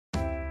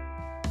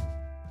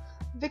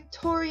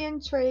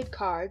Victorian trade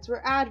cards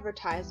were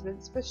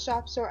advertisements for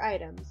shops or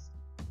items.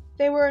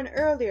 They were an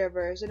earlier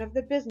version of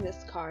the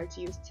business cards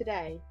used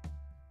today.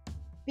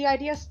 The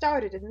idea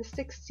started in the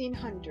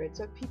 1600s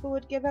when people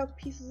would give out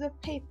pieces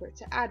of paper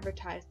to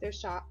advertise their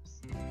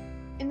shops.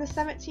 In the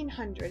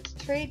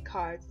 1700s, trade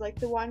cards like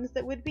the ones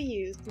that would be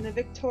used in the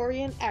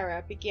Victorian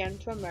era began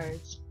to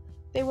emerge.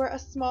 They were a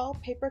small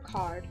paper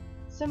card,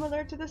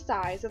 similar to the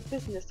size of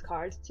business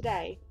cards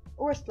today,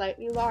 or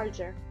slightly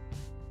larger.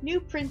 New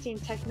printing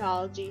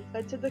technology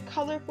led to the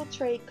colorful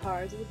trade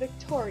cards of the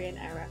Victorian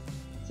era,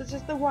 such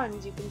as the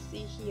ones you can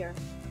see here.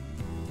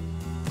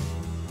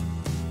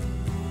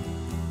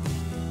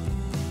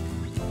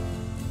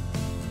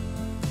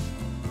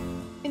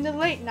 In the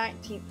late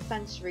 19th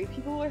century,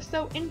 people were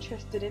so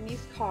interested in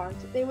these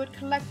cards that they would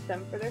collect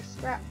them for their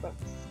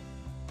scrapbooks.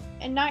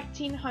 In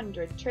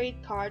 1900, trade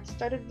cards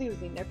started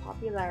losing their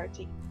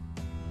popularity.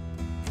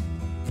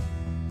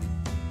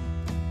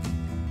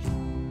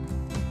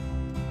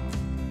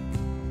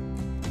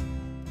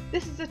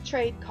 This is a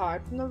trade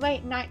card from the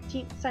late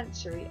 19th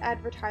century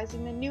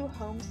advertising the new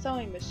home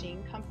sewing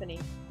machine company.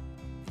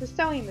 The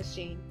sewing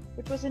machine,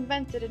 which was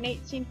invented in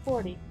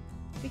 1840,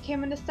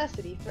 became a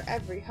necessity for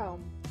every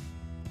home.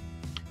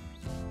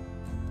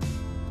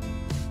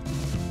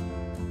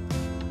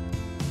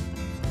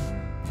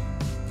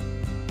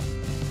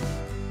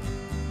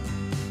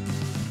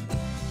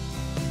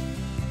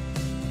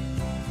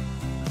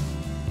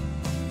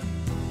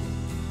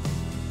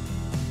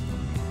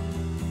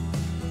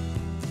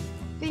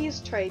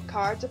 These trade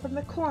cards are from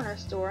the corner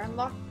store in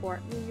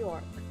Lockport, New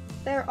York.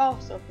 They are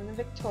also from the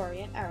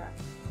Victorian era.